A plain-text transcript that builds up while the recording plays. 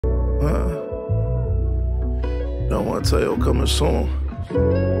Don't want Teo coming soon.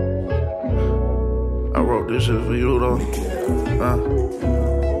 I wrote this shit for you though.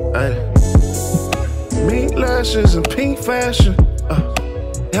 Hey. Mink lashes and pink fashion.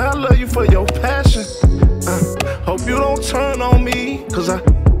 Yeah, I love you for your passion. Hope you don't turn on me, cause I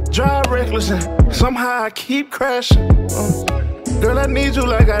drive reckless and somehow I keep crashing. Girl, I need you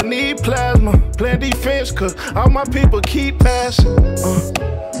like I need plasma. Playing defense, cause all my people keep passing.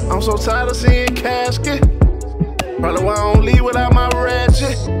 I'm so tired of seeing casket. Probably why I don't leave without my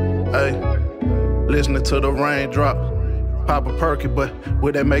ratchet. Hey, listening to the raindrop. Pop a perky, but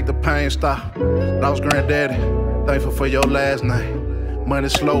would that make the pain stop? Lost granddaddy, thankful for your last name. Money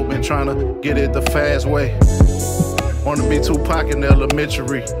slow, been trying to get it the fast way. Wanna be Tupac in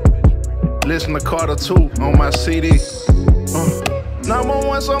elementary. Listen to Carter 2 on my CD.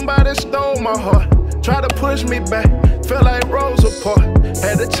 911, somebody stole my heart. Tried to push me back, felt like Rosa Parks.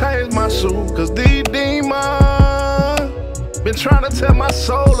 Had to change my suit, cause these demons been trying to tear my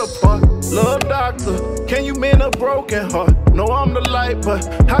soul apart. Love doctor, can you mend a broken heart? Know I'm the light, but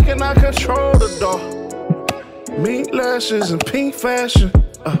how can I control the dark? Mink lashes and pink fashion.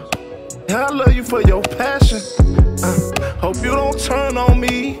 Yeah, I love you for your passion. Hope you don't turn on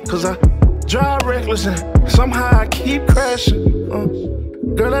me, cause I drive reckless and somehow I keep crashing.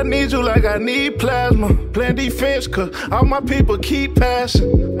 Girl, I need you like I need plasma. Playing defense, cause all my people keep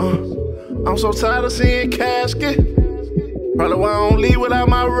passing. I'm so tired of seeing casket. Probably why I don't leave without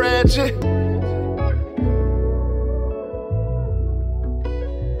my ratchet.